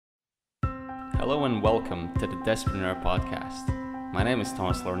Hello and welcome to the Despreneur podcast. My name is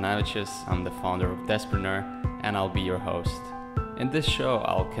Thomas Lornavicius, I'm the founder of Despreneur, and I'll be your host. In this show,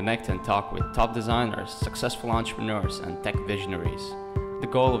 I'll connect and talk with top designers, successful entrepreneurs, and tech visionaries. The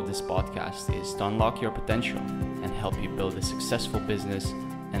goal of this podcast is to unlock your potential and help you build a successful business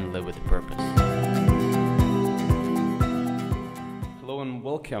and live with purpose. Hello and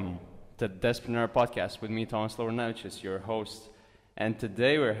welcome to the Despreneur podcast with me, Thomas Lornavicius, your host. And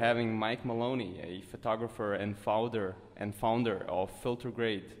today we're having Mike Moloney, a photographer and founder of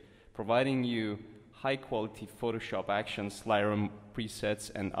FilterGrade, providing you high-quality Photoshop actions, Lightroom presets,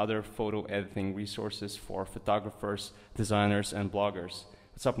 and other photo editing resources for photographers, designers, and bloggers.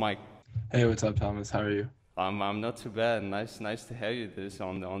 What's up, Mike? Hey, what's up, Thomas? How are you? I'm not too bad. Nice to have you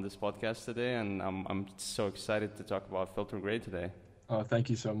on this podcast today, and I'm so excited to talk about FilterGrade today. Oh, thank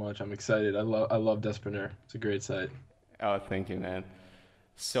you so much. I'm excited. I love Despreneur. It's a great site. Oh, thank you, man.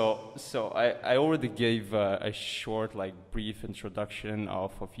 So I already gave a short, brief introduction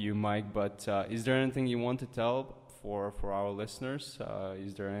of you, Mike, but is there anything you want to tell for our listeners?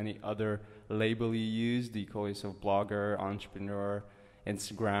 Is there any other label you use? Do you call yourself blogger, entrepreneur,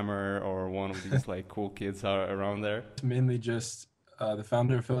 Instagrammer, or one of these cool kids around there? It's mainly just the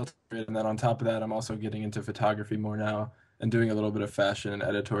founder of FilterGrade, and then on top of that, I'm also getting into photography more now and doing a little bit of fashion and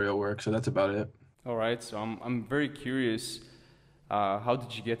editorial work, so that's about it. All right, so I'm very curious, how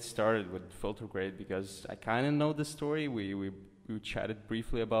did you get started with FilterGrade? Because I kind of know the story, we chatted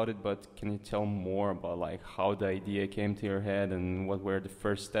briefly about it, but can you tell more about how the idea came to your head and what were the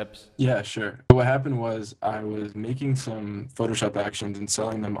first steps? Yeah, sure. What happened was I was making some Photoshop actions and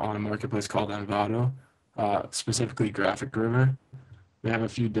selling them on a marketplace called Envato, specifically Graphic River. They have a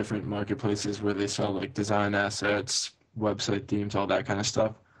few different marketplaces where they sell design assets, website themes, all that kind of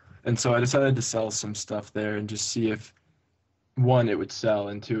stuff. And so I decided to sell some stuff there and just see if, one, it would sell,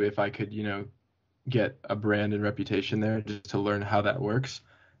 and two, if I could, get a brand and reputation there just to learn how that works.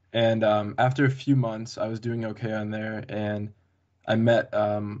 And after a few months, I was doing okay on there, and I met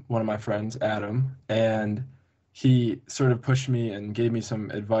one of my friends, Adam, and he sort of pushed me and gave me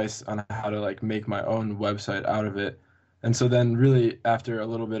some advice on how to make my own website out of it. And so then really after a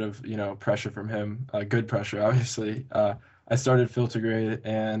little bit of, pressure from him, good pressure, obviously, I started FilterGrade,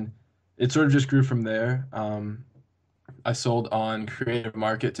 and it sort of just grew from there. I sold on Creative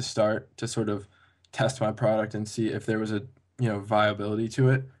Market to start to sort of test my product and see if there was a viability to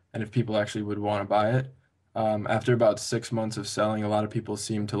it and if people actually would want to buy it. After about 6 months of selling, a lot of people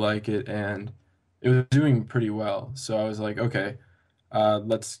seemed to like it, and it was doing pretty well. So I was like, okay,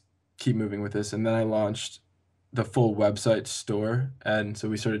 let's keep moving with this. And then I launched the full website store, and so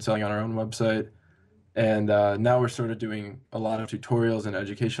we started selling on our own website. And now we're sort of doing a lot of tutorials and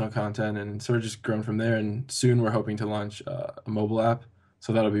educational content, and sort of just grown from there. And soon we're hoping to launch a mobile app,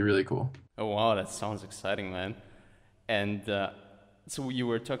 so that'll be really cool. Oh wow, that sounds exciting, man. And so you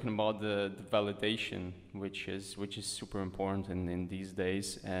were talking about the validation, which is super important in these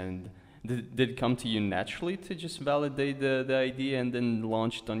days. And did it come to you naturally to just validate the idea and then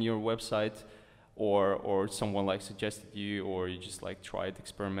launch it on your website? Or someone suggested you, or you just tried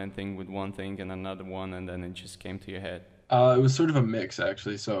experimenting with one thing and another one, and then it just came to your head? It was sort of a mix,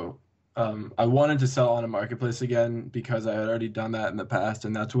 actually. So I wanted to sell on a marketplace again because I had already done that in the past,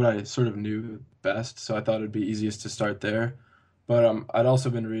 and that's what I sort of knew best. So I thought it'd be easiest to start there. But I'd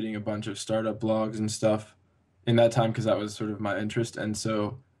also been reading a bunch of startup blogs and stuff in that time because that was sort of my interest. And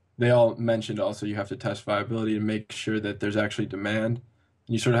so they all mentioned also you have to test viability to make sure that there's actually demand.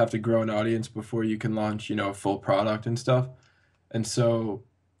 You sort of have to grow an audience before you can launch, a full product and stuff. And so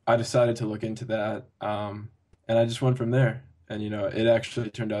I decided to look into that, and I just went from there. And, it actually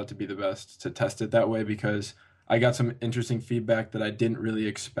turned out to be the best to test it that way because I got some interesting feedback that I didn't really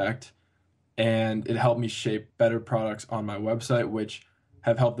expect, and it helped me shape better products on my website, which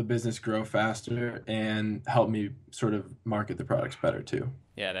have helped the business grow faster and helped me sort of market the products better too.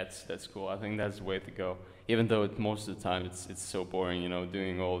 Yeah, that's cool. I think that's the way to go. Even though most of the time it's so boring,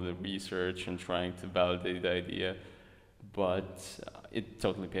 doing all the research and trying to validate the idea, but it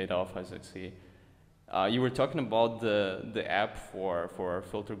totally paid off, as I see. You were talking about the app for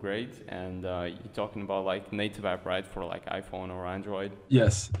FilterGrade, and you're talking about native app, right, for iPhone or Android?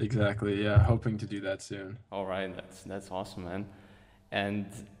 Yes, exactly. Yeah, hoping to do that soon. All right, that's awesome, man. And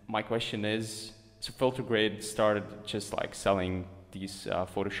my question is, so FilterGrade started just selling these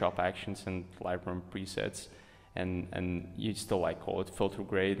Photoshop actions and Lightroom presets, and you still call it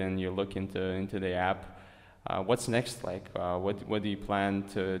FilterGrade, and you look into the app. What's next? What do you plan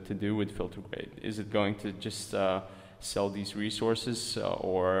to do with FilterGrade? Is it going to just sell these resources,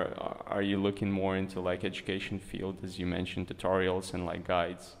 or are you looking more into education field, as you mentioned, tutorials and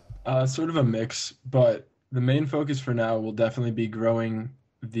guides? Sort of a mix, but the main focus for now will definitely be growing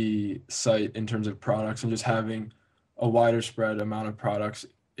the site in terms of products and just having a wider spread amount of products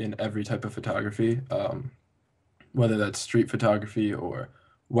in every type of photography, whether that's street photography or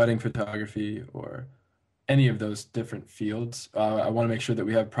wedding photography or any of those different fields. I want to make sure that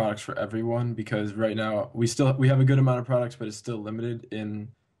we have products for everyone because right now we have a good amount of products, but it's still limited in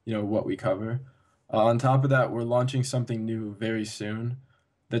what we cover. On top of that, we're launching something new very soon.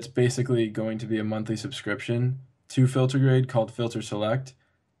 That's basically going to be a monthly subscription to FilterGrade called Filter Select.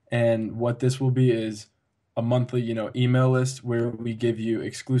 And what this will be is a monthly, email list where we give you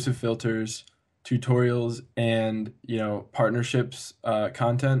exclusive filters, tutorials, and, partnerships,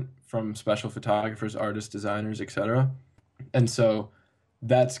 content from special photographers, artists, designers, etc. And so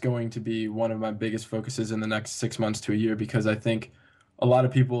that's going to be one of my biggest focuses in the next 6 months to a year because I think a lot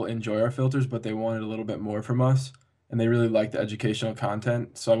of people enjoy our filters, but they wanted a little bit more from us and they really like the educational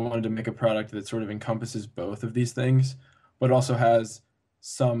content. So I wanted to make a product that sort of encompasses both of these things, but also has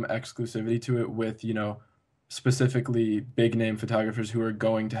some exclusivity to it with, specifically big name photographers who are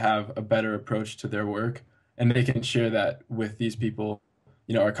going to have a better approach to their work. And they can share that with these people,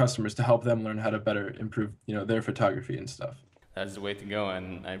 our customers to help them learn how to better improve, their photography and stuff. That's the way to go,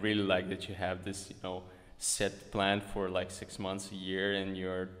 and I really like that you have this, set plan for like 6 months, a year, and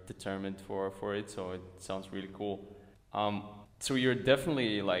you're determined for it. So it sounds really cool. Um, so you're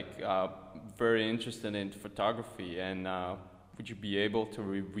definitely like very interested in photography, and would you be able to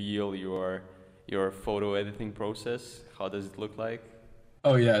reveal your photo editing process? How does it look like?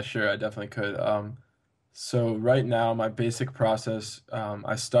 Oh yeah, sure, I definitely could. So right now, my basic process,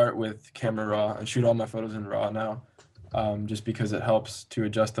 I start with camera raw. I shoot all my photos in raw now, just because it helps to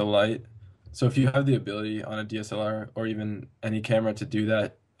adjust the light. So if you have the ability on a DSLR or even any camera to do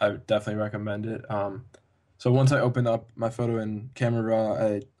that, I would definitely recommend it. So once I open up my photo in camera raw,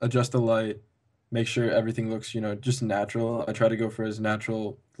 I adjust the light, make sure everything looks, just natural. I try to go for as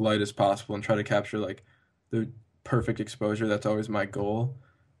natural light as possible and try to capture like the perfect exposure. That's always my goal.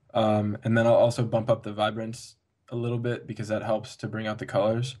 And then I'll also bump up the vibrance a little bit because that helps to bring out the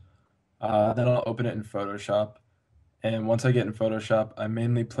colors. Then I'll open it in Photoshop. And once I get in Photoshop, I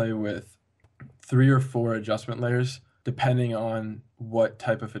mainly play with 3 or 4 adjustment layers depending on what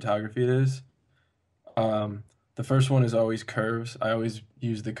type of photography it is. The first one is always curves. I always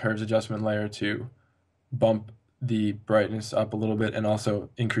use the curves adjustment layer to bump the brightness up a little bit and also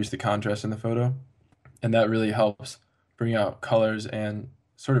increase the contrast in the photo. And that really helps bring out colors and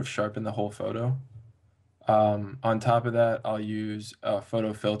sort of sharpen the whole photo. On top of that, I'll use a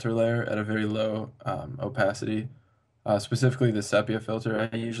photo filter layer at a very low opacity, specifically the sepia filter.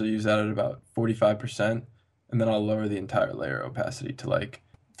 I usually use that at about 45%, and then I'll lower the entire layer opacity to like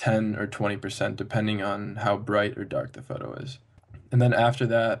 10 or 20%, depending on how bright or dark the photo is. And then after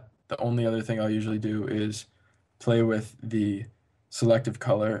that, the only other thing I'll usually do is play with the selective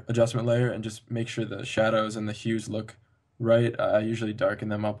color adjustment layer and just make sure the shadows and the hues look right. I usually darken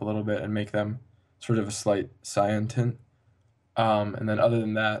them up a little bit and make them sort of a slight cyan tint. And then other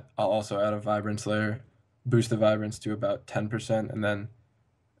than that, I'll also add a vibrance layer, boost the vibrance to about 10%, and then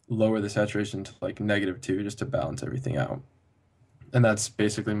lower the saturation to like -2 just to balance everything out. And that's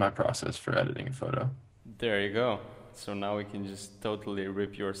basically my process for editing a photo. There you go. So now we can just totally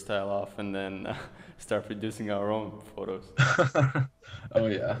rip your style off and then start producing our own photos. Oh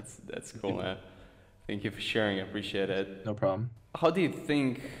yeah, That's cool, man. Thank you for sharing. I appreciate it. no problem. How do you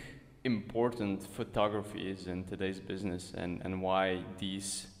think important photography is in today's business, and why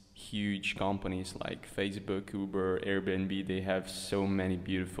these huge companies like Facebook, Uber, Airbnb, they have so many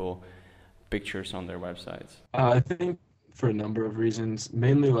beautiful pictures on their websites? I think for a number of reasons,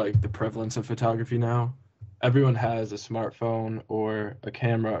 mainly like the prevalence of photography now. Everyone has a smartphone or a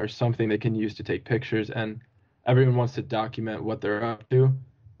camera or something they can use to take pictures, and everyone wants to document what they're up to.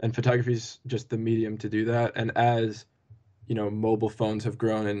 And photography is just the medium to do that. And as mobile phones have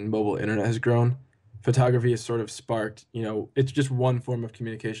grown and mobile internet has grown, photography has sort of sparked, it's just one form of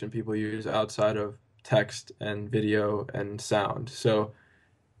communication people use outside of text and video and sound. So,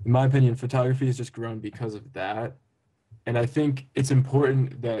 in my opinion, photography has just grown because of that. And I think it's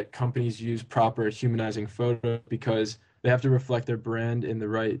important that companies use proper humanizing photo because they have to reflect their brand in the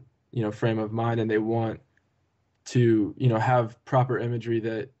right, frame of mind, and they want to, have proper imagery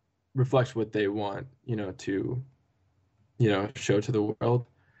that reflects what they want, to show to the world.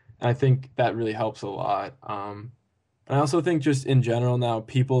 And I think that really helps a lot. And I also think just in general now,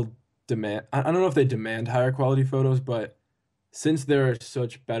 people demand, I don't know if they demand higher quality photos, but since there are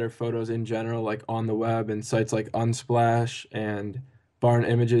such better photos in general, like on the web and sites like Unsplash and Barn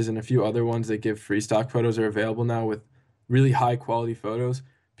Images and a few other ones that give free stock photos are available now with really high quality photos,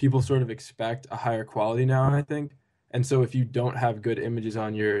 people sort of expect a higher quality now, I think. And so if you don't have good images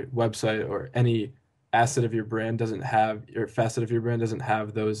on your website, or any asset of your brand doesn't have, or facet of your brand doesn't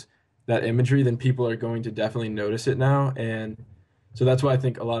have those that imagery, then people are going to definitely notice it now. And so that's why I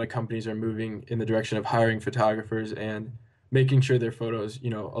think a lot of companies are moving in the direction of hiring photographers and making sure their photos,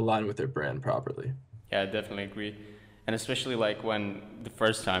 align with their brand properly. Yeah, I definitely agree. And especially like when the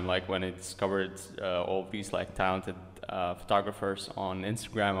first time, like when I discovered all these like talented photographers on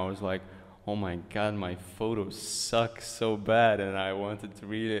Instagram, I was like, oh my God, my photos suck so bad, and I wanted to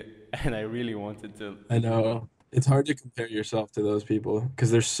read it, and I really wanted to. I know it's hard to compare yourself to those people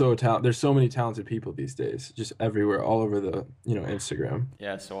because there's so many talented people these days, just everywhere, all over the, Instagram.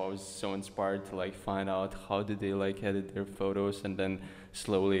 Yeah, so I was so inspired to like find out how did they like edit their photos, and then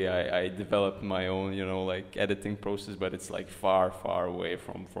slowly I developed my own, like editing process, but it's like far, far away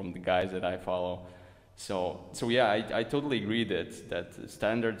from the guys that I follow. So yeah, I totally agree that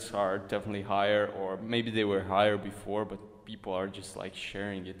standards are definitely higher, or maybe they were higher before, but people are just like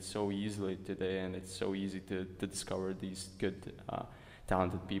sharing it so easily today, and it's so easy to discover these good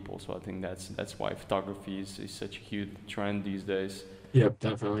talented people. So I think that's why photography is such a huge trend these days. Yep,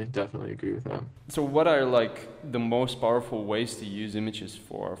 definitely agree with that. So what are like the most powerful ways to use images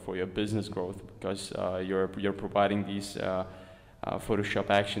for your business growth? Because you're providing these Photoshop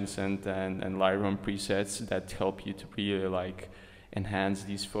actions and Lightroom presets that help you to really like enhance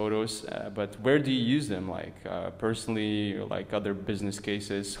these photos. But where do you use them? Like personally, or like other business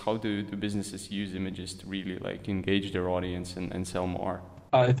cases? How do businesses use images to really like engage their audience and sell more?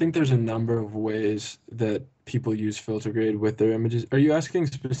 I think there's a number of ways that people use FilterGrade with their images. Are you asking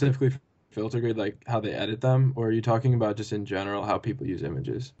specifically for FilterGrade, like how they edit them, or are you talking about just in general how people use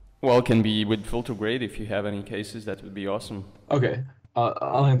images? Well, it can be with FilterGrade. If you have any cases, that would be awesome. Okay,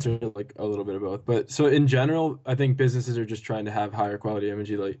 I'll answer like a little bit of both. But so in general, I think businesses are just trying to have higher quality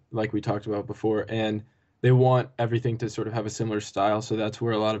imagery, like we talked about before, and they want everything to sort of have a similar style. So that's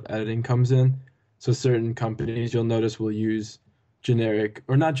where a lot of editing comes in. So certain companies, you'll notice, will use generic,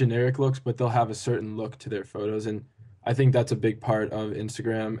 or not generic looks, but they'll have a certain look to their photos. And I think that's a big part of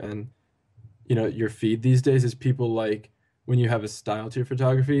Instagram and, your feed these days, is people like when you have a style to your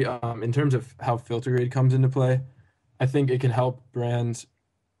photography. In terms of how FilterGrade comes into play, I think it can help brands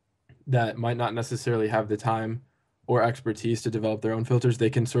that might not necessarily have the time or expertise to develop their own filters. They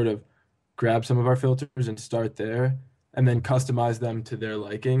can sort of grab some of our filters and start there, and then customize them to their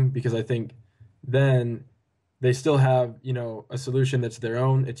liking, because I think then they still have, a solution that's their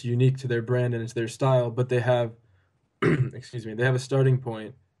own, it's unique to their brand and it's their style, but they have excuse me, they have a starting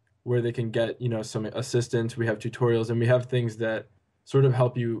point where they can get, some assistance. We have tutorials, and we have things that sort of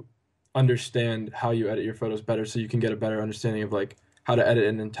help you understand how you edit your photos better, so you can get a better understanding of like how to edit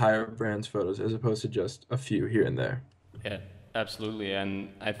an entire brand's photos as opposed to just a few here and there. Yeah, absolutely. And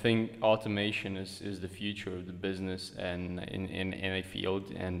I think automation is the future of the business and in a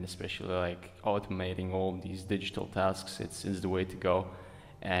field, and especially like automating all these digital tasks, it's the way to go.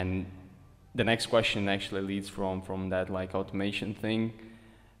 And the next question actually leads from that like automation thing.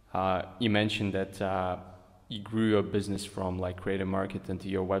 You mentioned that you grew your business from like creative market into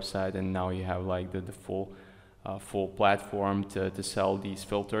your website, and now you have like the full platform to sell these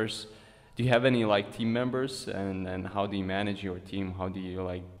filters. Do you have any like team members, and how do you manage your team? How do you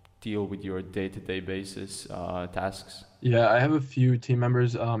like deal with your day-to-day basis tasks? Yeah, I have a few team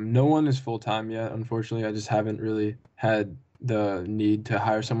members. No one is full time yet, unfortunately. I just haven't really had the need to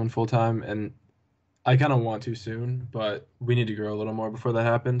hire someone full time, and I kind of want to soon, but we need to grow a little more before that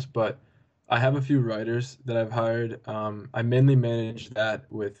happens. But I have a few writers that I've hired. I mainly manage that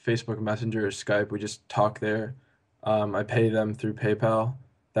with Facebook Messenger or Skype. We just talk there. I pay them through PayPal.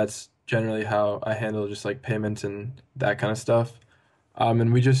 That's generally how I handle just like payments and that kind of stuff.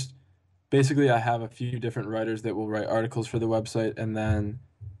 And we just basically, I have a few different writers that will write articles for the website, and then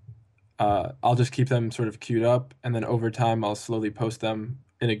I'll just keep them sort of queued up, and then over time I'll slowly post them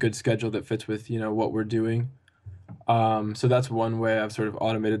in a good schedule that fits with, what we're doing. So that's one way I've sort of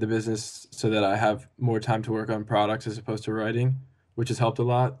automated the business so that I have more time to work on products as opposed to writing, which has helped a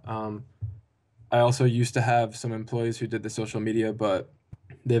lot. I also used to have some employees who did the social media, but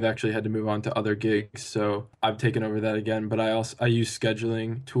they've actually had to move on to other gigs. So I've taken over that again, but I use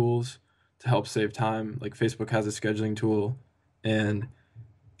scheduling tools to help save time. Like Facebook has a scheduling tool, and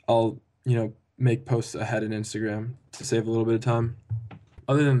I'll, make posts ahead in Instagram to save a little bit of time.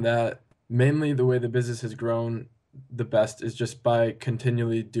 Other than that, mainly the way the business has grown the best is just by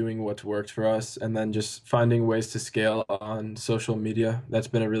continually doing what's worked for us, and then just finding ways to scale on social media. That's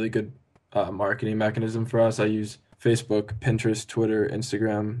been a really good marketing mechanism for us. I use Facebook, Pinterest, Twitter,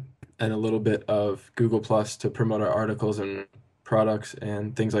 Instagram, and a little bit of Google Plus to promote our articles and products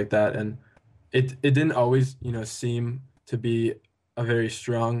and things like that. And it didn't always, seem to be a very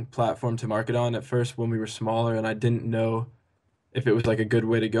strong platform to market on at first when we were smaller, and I didn't know if it was like a good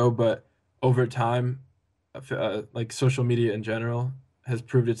way to go. But over time, like social media in general has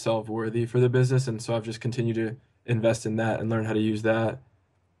proved itself worthy for the business, and so I've just continued to invest in that and learn how to use that.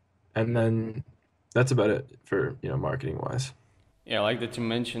 And then that's about it for, marketing wise. Yeah, I like that you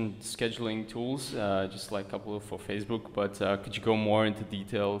mentioned scheduling tools, just like a couple for Facebook, but could you go more into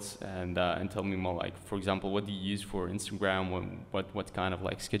details and tell me more, like, for example, what do you use for Instagram, what kind of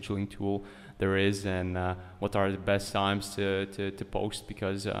like scheduling tool there is, and what are the best times to post?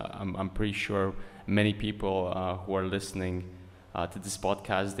 Because I'm pretty sure many people who are listening to this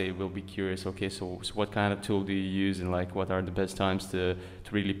podcast, they will be curious, okay, so what kind of tool do you use, and like what are the best times to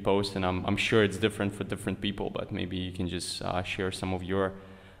really post? And I'm sure it's different for different people, but maybe you can just share some of your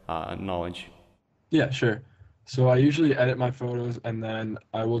knowledge. Yeah, sure. So I usually edit my photos and then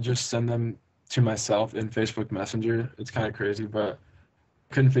I will just send them to myself in Facebook Messenger. It's kind of crazy, but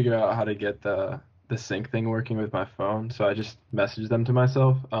couldn't figure out how to get the sync thing working with my phone, so I just messaged them to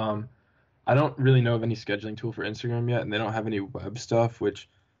myself. I don't really know of any scheduling tool for Instagram yet, and they don't have any web stuff, which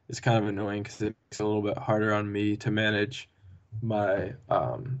is kind of annoying because it makes it a little bit harder on me to manage my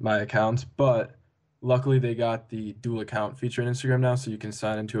accounts. But luckily, they got the dual account feature in Instagram now, so you can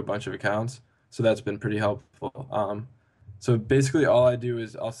sign into a bunch of accounts. So that's been pretty helpful. So basically, all I do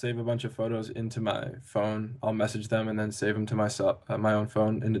is I'll save a bunch of photos into my phone. I'll message them and then save them to myself, my own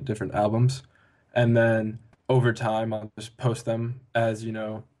phone into different albums, and then over time, I'll just post them as,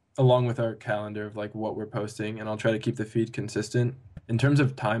 along with our calendar of like what we're posting, and I'll try to keep the feed consistent. In terms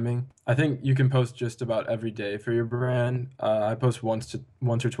of timing, I think you can post just about every day for your brand. I post once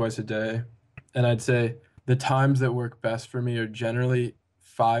or twice a day, and I'd say the times that work best for me are generally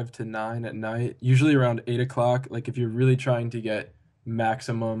 5 to 9 at night, usually around 8 o'clock. Like if you're really trying to get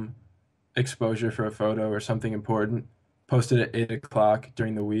maximum exposure for a photo or something important, post it at 8 o'clock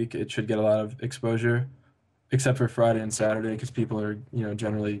during the week. It should get a lot of exposure, except for Friday and Saturday because people are,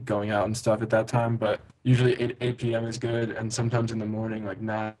 generally going out and stuff at that time. But usually 8 p.m. is good, and sometimes in the morning, like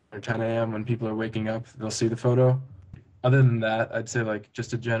 9 or 10 a.m. when people are waking up, they'll see the photo. Other than that, I'd say like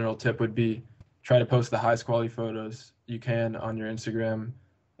just a general tip would be try to post the highest quality photos you can on your Instagram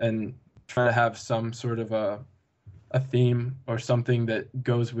and try to have some sort of a theme or something that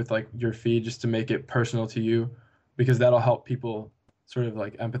goes with like your feed just to make it personal to you, because that'll help people sort of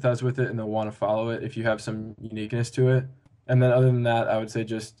like empathize with it and they'll want to follow it if you have some uniqueness to it. And then other than that, I would say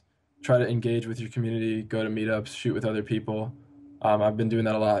just try to engage with your community, go to meetups, shoot with other people. I've been doing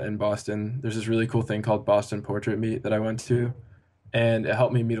that a lot in Boston. There's this really cool thing called Boston Portrait Meet that I went to, and it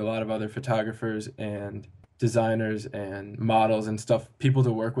helped me meet a lot of other photographers and designers and models and stuff, people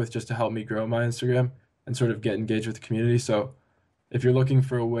to work with just to help me grow my Instagram and sort of get engaged with the community. So if you're looking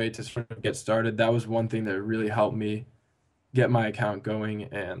for a way to sort of get started, that was one thing that really helped me get my account going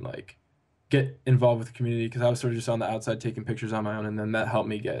and like get involved with the community, because I was sort of just on the outside taking pictures on my own, and then that helped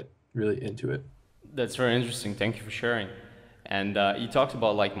me get really into it. That's very interesting. Thank you for sharing. And you talked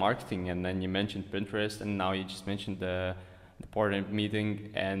about like marketing, and then you mentioned Pinterest, and now you just mentioned the partner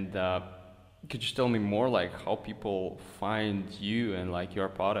meeting. And could you tell me more like how people find you and like your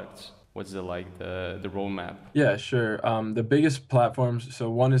products? What's the roadmap? Yeah, sure. The biggest platforms, so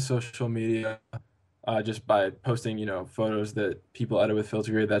one is social media, just by posting, photos that people edit with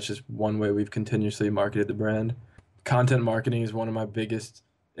FilterGrade. That's just one way we've continuously marketed the brand. Content marketing is one of my biggest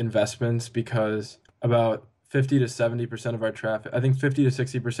investments because about 50 to 70% of our traffic, I think 50 to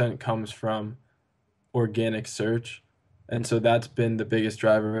 60% comes from organic search. And so that's been the biggest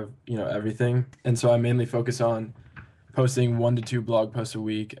driver of, everything. And so I mainly focus on posting 1 to 2 blog posts a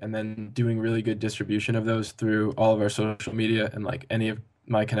week and then doing really good distribution of those through all of our social media and like any of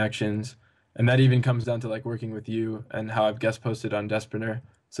my connections. And that even comes down to like working with you and how I've guest posted on Despreneur.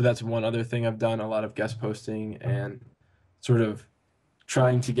 So that's one other thing I've done, a lot of guest posting and sort of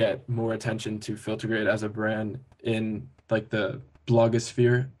trying to get more attention to FilterGrade as a brand in like the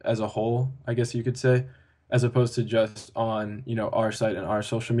blogosphere as a whole, I guess you could say, as opposed to just on, our site and our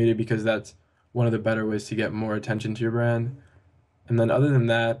social media, because that's one of the better ways to get more attention to your brand. And then other than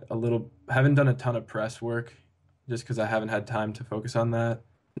that, haven't done a ton of press work just because I haven't had time to focus on that.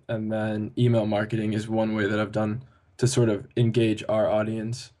 And then email marketing is one way that I've done to sort of engage our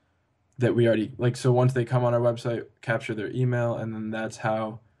audience that we already like. So once they come on our website, capture their email, and then that's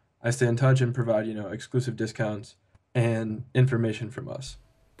how I stay in touch and provide, exclusive discounts and information from us.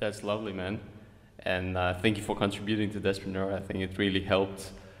 That's lovely, man. And thank you for contributing to Despreneur. I think it really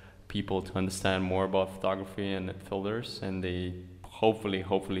helped people to understand more about photography and filters, and they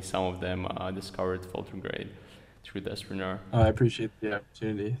hopefully some of them discovered FilterGrade. through Despreneur. I appreciate the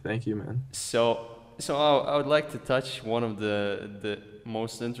opportunity. Thank you, man. So I would like to touch one of the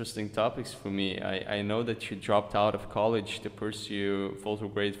most interesting topics for me. I know that you dropped out of college to pursue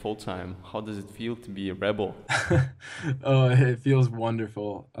FilterGrade full time. How does it feel to be a rebel? Oh, it feels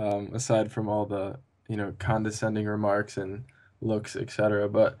wonderful. Aside from all the, condescending remarks and looks, etc.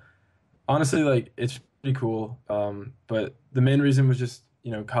 But honestly, like it's pretty cool. But the main reason was just,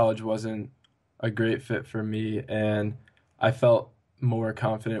 college wasn't a great fit for me, and I felt more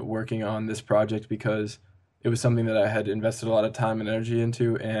confident working on this project because it was something that I had invested a lot of time and energy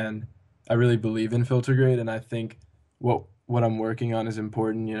into, and I really believe in filter grade, and I think what I'm working on is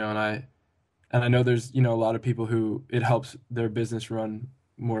important, and I know there's, a lot of people who it helps their business run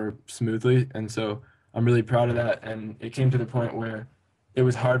more smoothly, and so I'm really proud of that. And it came to the point where it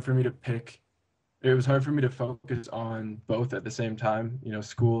was hard for me to pick it was hard for me to focus on both at the same time,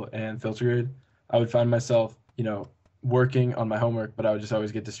 school and filter grade. I would find myself, working on my homework, but I would just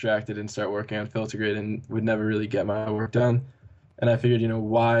always get distracted and start working on filter grade and would never really get my work done. And I figured,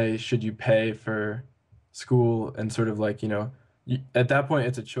 why should you pay for school and sort of like, at that point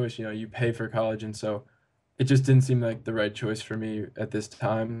it's a choice, you pay for college. And so it just didn't seem like the right choice for me at this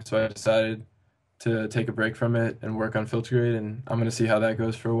time. So I decided to take a break from it and work on filter grade, and I'm going to see how that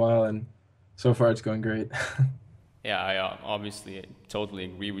goes for a while. And so far, it's going great. Yeah, I obviously totally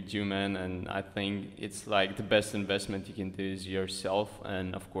agree with you, man. And I think it's like the best investment you can do is yourself.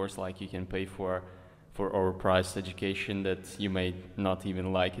 And of course, like you can pay for overpriced education that you may not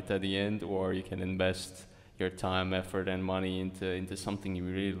even like it at the end, or you can invest your time, effort, and money into something you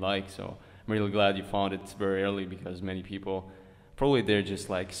really like. So I'm really glad you found it very early because many people probably they're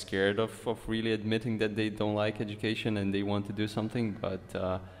just like scared of really admitting that they don't like education and they want to do something,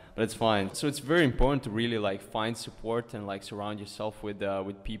 but it's fine. So it's very important to really like find support and like surround yourself with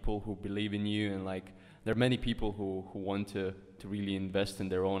people who believe in you. And like there are many people who want to really invest in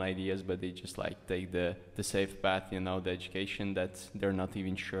their own ideas, but they just like take the safe path, the education that they're not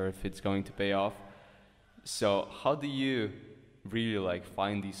even sure if it's going to pay off. So how do you really like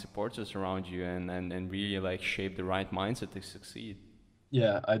find these supporters around you and really like shape the right mindset to succeed?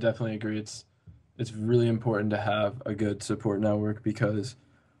 Yeah, I definitely agree. It's really important to have a good support network because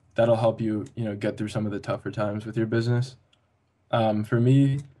that'll help you, get through some of the tougher times with your business. For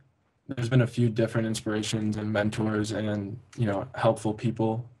me, there's been a few different inspirations and mentors and, helpful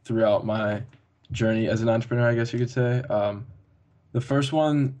people throughout my journey as an entrepreneur, I guess you could say. The first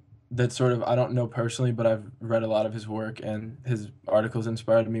one that sort of I don't know personally, but I've read a lot of his work and his articles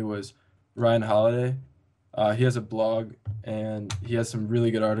inspired me was Ryan Holiday. He has a blog and he has some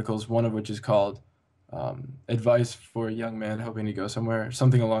really good articles, one of which is called Advice for a Young Man Hoping to Go Somewhere,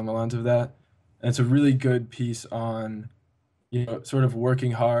 something along the lines of that. And it's a really good piece on, sort of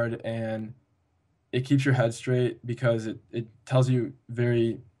working hard, and it keeps your head straight because it tells you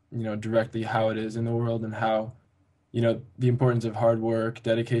very, directly how it is in the world and how, the importance of hard work,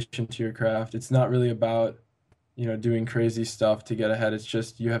 dedication to your craft. It's not really about, doing crazy stuff to get ahead. It's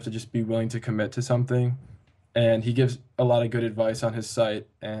just you have to just be willing to commit to something. And he gives a lot of good advice on his site.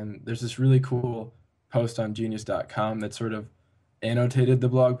 And there's this really cool post on genius.com that sort of annotated the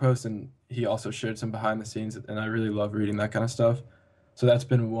blog post, and he also shared some behind the scenes, and I really love reading that kind of stuff. So that's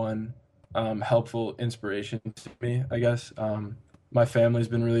been one helpful inspiration to me, I guess. My family's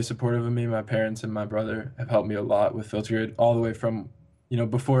been really supportive of me. My parents and my brother have helped me a lot with FilterGrade, all the way from,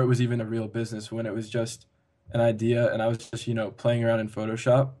 before it was even a real business, when it was just an idea and I was just, playing around in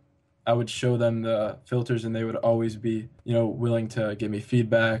Photoshop. I would show them the filters and they would always be, willing to give me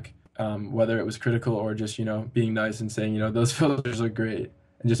feedback, whether it was critical or just, being nice and saying, those filters look great,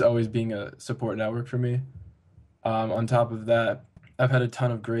 and just always being a support network for me. On top of that, I've had a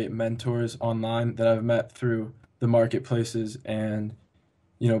ton of great mentors online that I've met through the marketplaces and,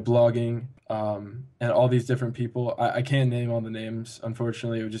 blogging, and all these different people. I can't name all the names,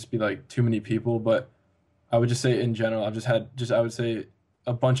 unfortunately. It would just be like too many people, but I would just say in general, I've just had I would say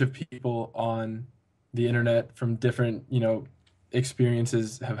a bunch of people on the internet from different,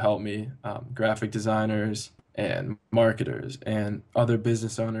 experiences have helped me. Graphic designers and marketers and other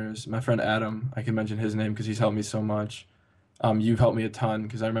business owners. My friend Adam, I can mention his name because he's helped me so much. You've helped me a ton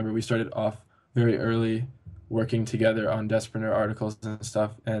because I remember we started off very early working together on Despreneur articles and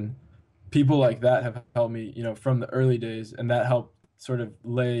stuff. And people like that have helped me, from the early days, and that helped sort of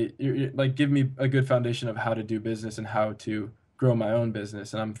like give me a good foundation of how to do business and how to grow my own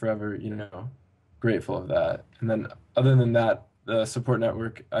business. And I'm forever, grateful of that. And then other than that, the support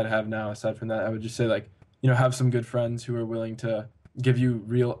network I'd have now, aside from that, I would just say like, have some good friends who are willing to give you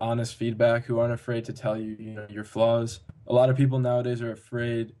real honest feedback, who aren't afraid to tell you, your flaws. A lot of people nowadays are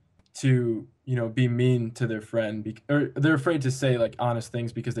afraid to, be mean to their friend, or they're afraid to say like honest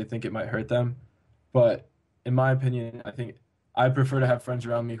things because they think it might hurt them. But in my opinion, I think I prefer to have friends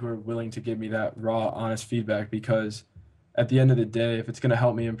around me who are willing to give me that raw, honest feedback, because at the end of the day, if it's going to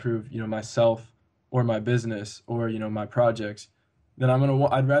help me improve, myself or my business or, my projects, then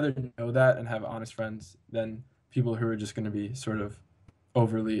I'd rather know that and have honest friends than people who are just going to be sort of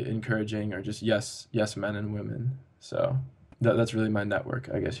overly encouraging or just yes men and women. So that's really my network,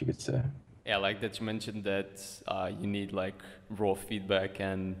 I guess you could say. Yeah, like that you mentioned that you need like raw feedback,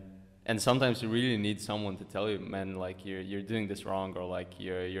 and sometimes you really need someone to tell you, man, like you're doing this wrong, or like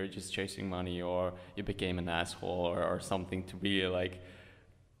you're just chasing money, or you became an asshole, or something, to really like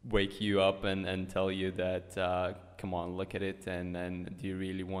wake you up and tell you that come on, look at it, and do you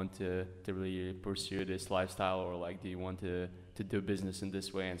really want to really pursue this lifestyle, or like do you want to do business in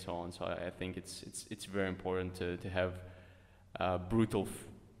this way, and so on. So I think it's very important to have brutal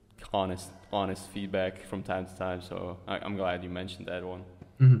honest feedback from time to time. So I'm glad you mentioned that one.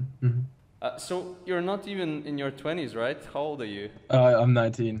 Hmm. Hmm. So you're not even in your 20s, right? How old are you? I'm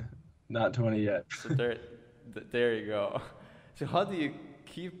 19, not 20 yet. So there you go. So how do you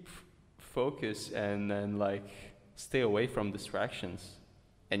keep focus and like stay away from distractions?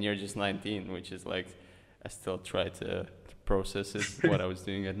 And you're just 19, which is like, I still try to process it, what I was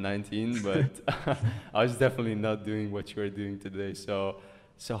doing at 19, but I was definitely not doing what you are doing today. So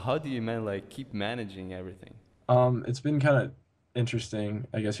how do you like keep managing everything? It's been kind of interesting,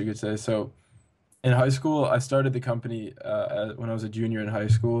 I guess you could say. So in high school, I started the company when I was a junior in high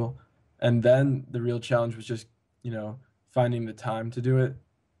school, and then the real challenge was just, finding the time to do it.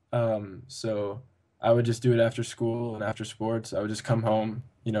 So I would just do it after school and after sports. I would just come home,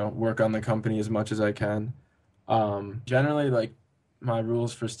 work on the company as much as I can. Generally, like my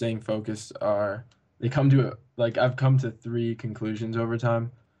rules for staying focused are they come to like I've come to three conclusions over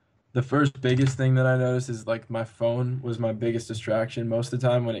time. The first biggest thing that I noticed is like my phone was my biggest distraction most of the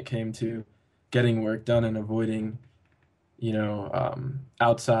time when it came to getting work done and avoiding,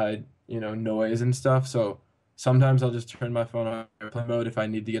 outside, noise and stuff. So sometimes I'll just turn my phone on airplane mode if I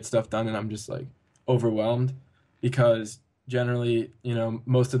need to get stuff done and I'm just like overwhelmed, because generally,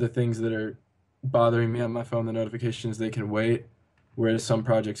 most of the things that are bothering me on my phone, the notifications, they can wait, whereas some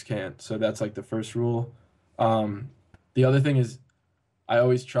projects can't. So that's like the first rule. Um, the other thing is I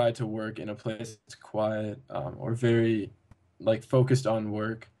always try to work in a place that's quiet, or very like focused on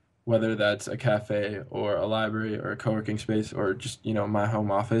work, whether that's a cafe or a library or a co-working space or just, my home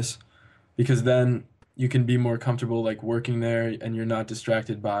office, because then you can be more comfortable like working there and you're not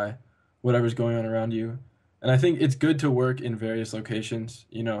distracted by whatever's going on around you. And I think it's good to work in various locations.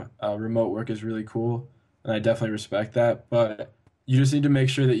 Remote work is really cool, and I definitely respect that. But you just need to make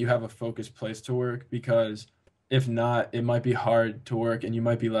sure that you have a focused place to work, because if not, it might be hard to work and you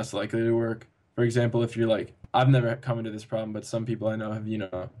might be less likely to work. For example, if you're like, I've never come into this problem, but some people I know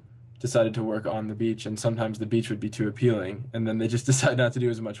have, decided to work on the beach, and sometimes the beach would be too appealing and then they just decide not to do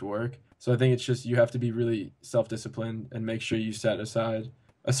as much work. So I think it's just you have to be really self-disciplined and make sure you set aside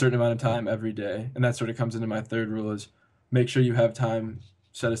a certain amount of time every day. And that sort of comes into my third rule is make sure you have time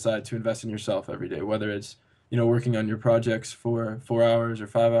set aside to invest in yourself every day, whether it's, working on your projects for 4 hours or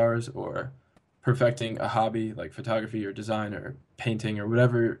 5 hours, or perfecting a hobby like photography or design or painting or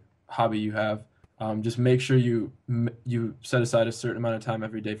whatever hobby you have. Just make sure you set aside a certain amount of time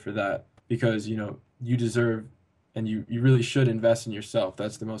every day for that, because you deserve and you really should invest in yourself.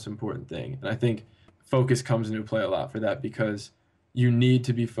 That's the most important thing. And I think focus comes into play a lot for that, because you need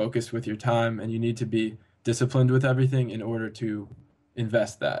to be focused with your time and you need to be disciplined with everything in order to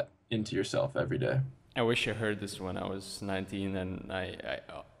invest that into yourself every day. I wish I heard this when I was 19, and I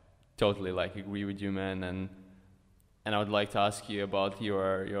totally like agree with you, man. And I would like to ask you about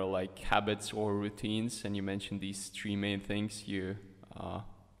your like habits or routines. And you mentioned these three main things. You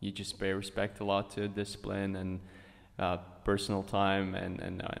just pay respect a lot to discipline and personal time,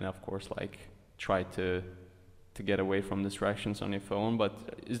 and of course like try to get away from distractions on your phone.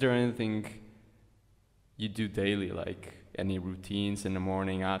 But is there anything you do daily, like any routines in the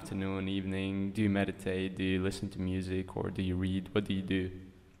morning, afternoon, evening? Do you meditate? Do you listen to music, or do you read? What do you do?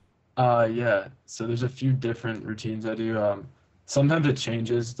 Yeah. So there's a few different routines I do. Sometimes it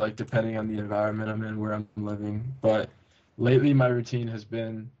changes, like depending on the environment I'm in, where I'm living. But lately, my routine has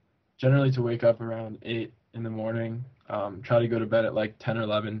been generally to wake up around 8 in the morning. Try to go to bed at like 10 or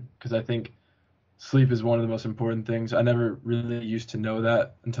 11, because I think sleep is one of the most important things. I never really used to know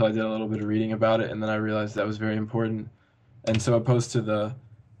that until I did a little bit of reading about it, and then I realized that was very important. And so, opposed to the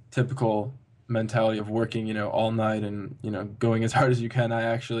typical mentality of working, all night and, going as hard as you can, I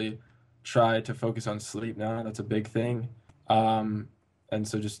actually try to focus on sleep now. That's a big thing. Um, and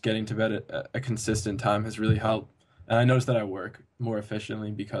so just getting to bed at a consistent time has really helped. And I noticed that I work more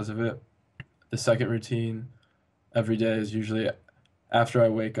efficiently because of it. The second routine every day is usually after I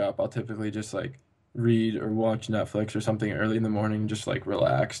wake up, I'll typically just like read or watch Netflix or something early in the morning, just like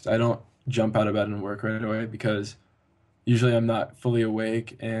relaxed. I don't jump out of bed and work right away because usually I'm not fully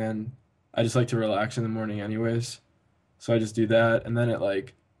awake and I just like to relax in the morning anyways. So I just do that, and then at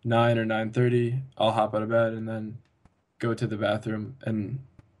like 9 or 9:30, I'll hop out of bed and then go to the bathroom and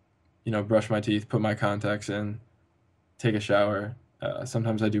brush my teeth, put my contacts in, take a shower.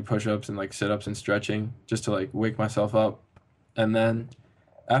 Sometimes I do push-ups and like sit-ups and stretching just to like wake myself up. And then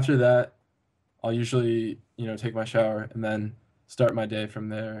after that, I'll usually, take my shower and then start my day from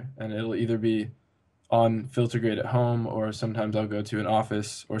there. And it'll either be on FilterGrade at home, or sometimes I'll go to an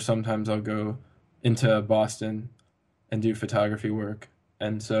office, or sometimes I'll go into Boston and do photography work.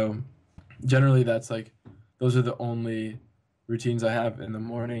 And so generally that's like those are the only routines I have in the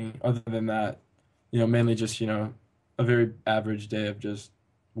morning. Other than that, mainly just, a very average day of just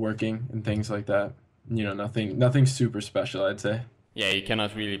working and things like that. Nothing super special, I'd say. Yeah, you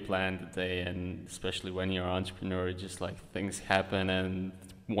cannot really plan the day, and especially when you're an entrepreneur, just like things happen and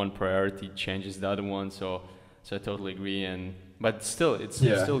one priority changes the other one. So I totally agree. And but still, it's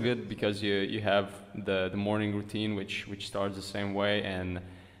Yeah. still good because you have the morning routine which starts the same way, and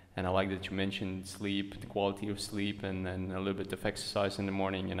I like that you mentioned sleep, the quality of sleep, and then a little bit of exercise in the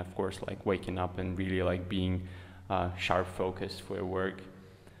morning, and of course like waking up and really like being sharp focused for your work.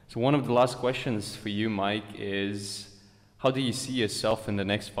 So one of the last questions for you, Mike, is how do you see yourself in the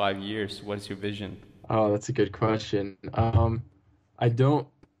next 5 years? What is your vision? Oh, that's a good question. I don't,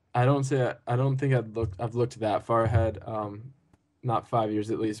 I don't think I've looked that far ahead. Not 5 years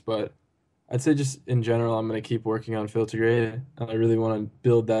at least, but I'd say just in general, I'm gonna keep working on FilterGrade, and I really want to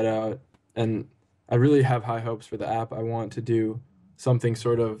build that out. And I really have high hopes for the app. I want to do something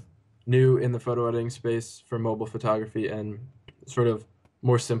sort of new in the photo editing space for mobile photography, and sort of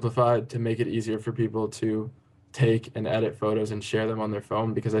more simplified to make it easier for people to take and edit photos and share them on their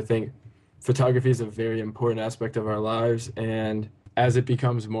phone, because I think photography is a very important aspect of our lives, and as it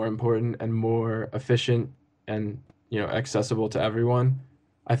becomes more important and more efficient and accessible to everyone,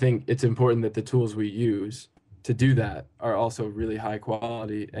 I think it's important that the tools we use to do that are also really high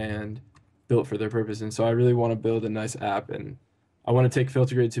quality and built for their purpose. And so I really want to build a nice app, and I want to take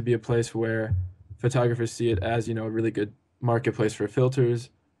FilterGrade to be a place where photographers see it as, a really good marketplace for filters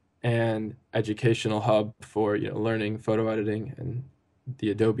and educational hub for, learning photo editing and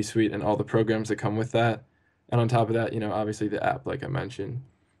the Adobe suite and all the programs that come with that. And on top of that, obviously the app, like I mentioned.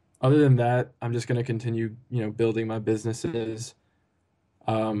 Other than that, I'm just going to continue, building my businesses.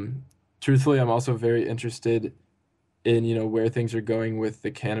 Um, Truthfully, I'm also very interested in, where things are going with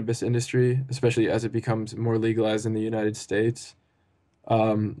the cannabis industry, especially as it becomes more legalized in the United States.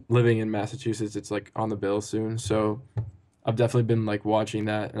 Living in Massachusetts, it's like on the bill soon. So I've definitely been like watching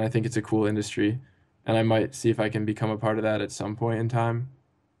that, and I think it's a cool industry, and I might see if I can become a part of that at some point in time.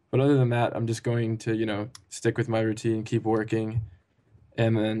 But other than that, I'm just going to, stick with my routine, keep working.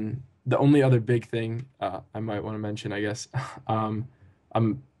 And then the only other big thing I might want to mention, I guess, I'm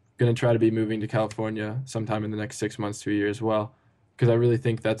going to try to be moving to California sometime in the next 6 months to a year as well, because I really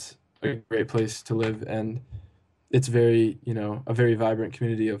think that's a great place to live. And it's very, a very vibrant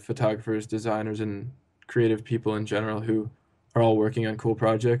community of photographers, designers, and creative people in general who are all working on cool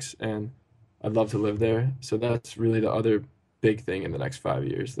projects. And I'd love to live there. So that's really the other big thing in the next 5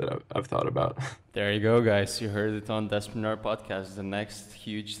 years that I've thought about. There you go, guys. You heard it on Despreneur Podcast. The next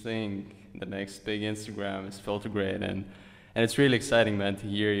huge thing, the next big Instagram is FilterGrade, and it's really exciting, man, to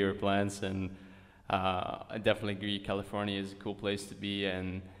hear your plans. And I definitely agree, California is a cool place to be,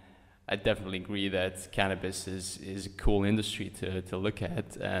 and I definitely agree that cannabis is a cool industry to look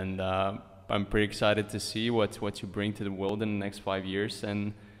at. And I'm pretty excited to see what you bring to the world in the next 5 years,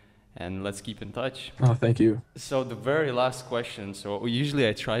 and let's keep in touch. Oh, thank you. So the very last question. So usually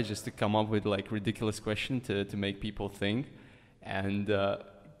I try just to come up with like ridiculous question to make people think. And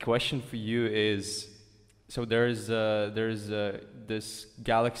question for you is, so there's this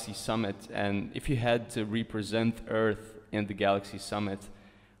Galaxy Summit, and if you had to represent Earth in the Galaxy Summit,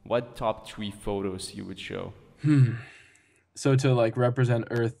 what top 3 photos you would show? So to like represent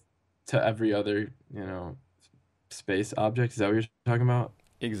Earth to every other, space object, is that what you're talking about?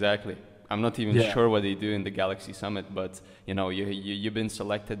 Exactly. I'm not even Yeah. sure what they do in the Galaxy Summit, but you've been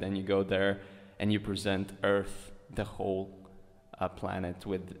selected and you go there and you present Earth, the whole planet,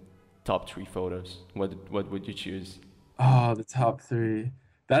 with top 3 photos. What would you choose? Oh, the top three.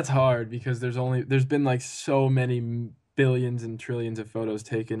 That's hard because there's been like so many billions and trillions of photos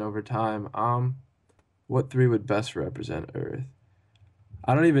taken over time. What three would best represent Earth?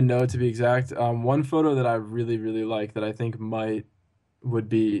 I don't even know to be exact. One photo that I really, really like that I think would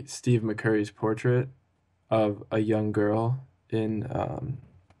be Steve McCurry's portrait of a young girl in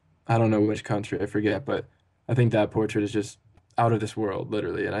I don't know which country, I forget, but I think that portrait is just out of this world,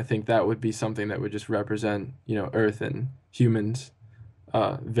 literally. And I think that would be something that would just represent, Earth and humans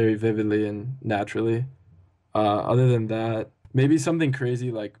very vividly and naturally. Other than that, maybe something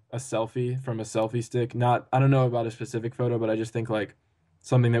crazy like a selfie from a selfie stick. Not, I don't know about a specific photo, but I just think like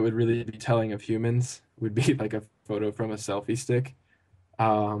something that would really be telling of humans would be like a photo from a selfie stick.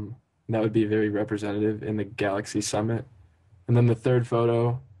 And that would be very representative in the Galaxy Summit. And then the third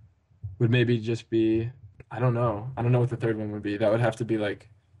photo would maybe just be, I don't know. I don't know what the third one would be. That would have to be like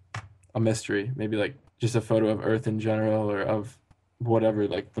a mystery. Maybe like just a photo of Earth in general or of whatever,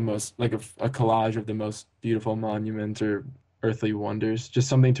 like the most, like a collage of the most beautiful monuments or earthly wonders. Just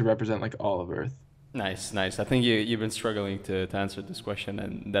something to represent like all of Earth. Nice, nice. I think you've been struggling to answer this question,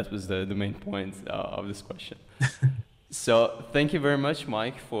 and that was the main point of this question. So thank you very much,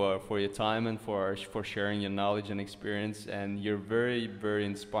 Mike, for your time and for sharing your knowledge and experience. And you're very, very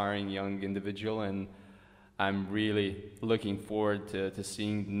inspiring young individual, and I'm really looking forward to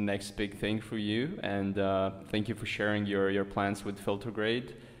seeing the next big thing for you. And thank you for sharing your plans with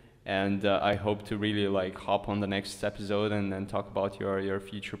FilterGrade. And I hope to really like hop on the next episode and talk about your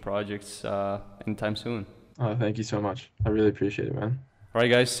future projects anytime soon. Thank you so much. I really appreciate it, man. All right,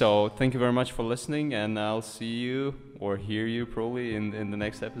 guys. So thank you very much for listening, and I'll see you or hear you probably in the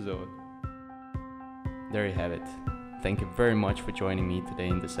next episode. There you have it. Thank you very much for joining me today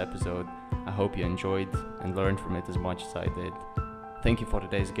in this episode. I hope you enjoyed and learned from it as much as I did. Thank you for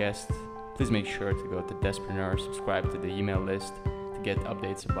today's guest. Please make sure to go to Despreneur, subscribe to the email list to get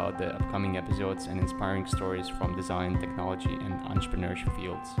updates about the upcoming episodes and inspiring stories from design, technology, and entrepreneurship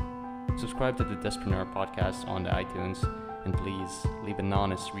fields. Subscribe to the Despreneur podcast on the iTunes, and please leave an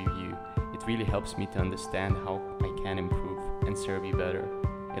honest review. It really helps me to understand how I can improve and serve you better.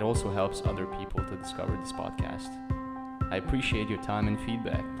 It also helps other people to discover this podcast. I appreciate your time and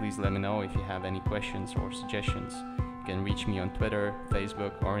feedback. Please let me know if you have any questions or suggestions. You can reach me on Twitter,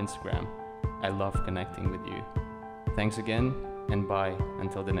 Facebook, or Instagram. I love connecting with you. Thanks again, and bye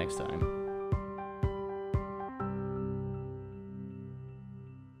until the next time.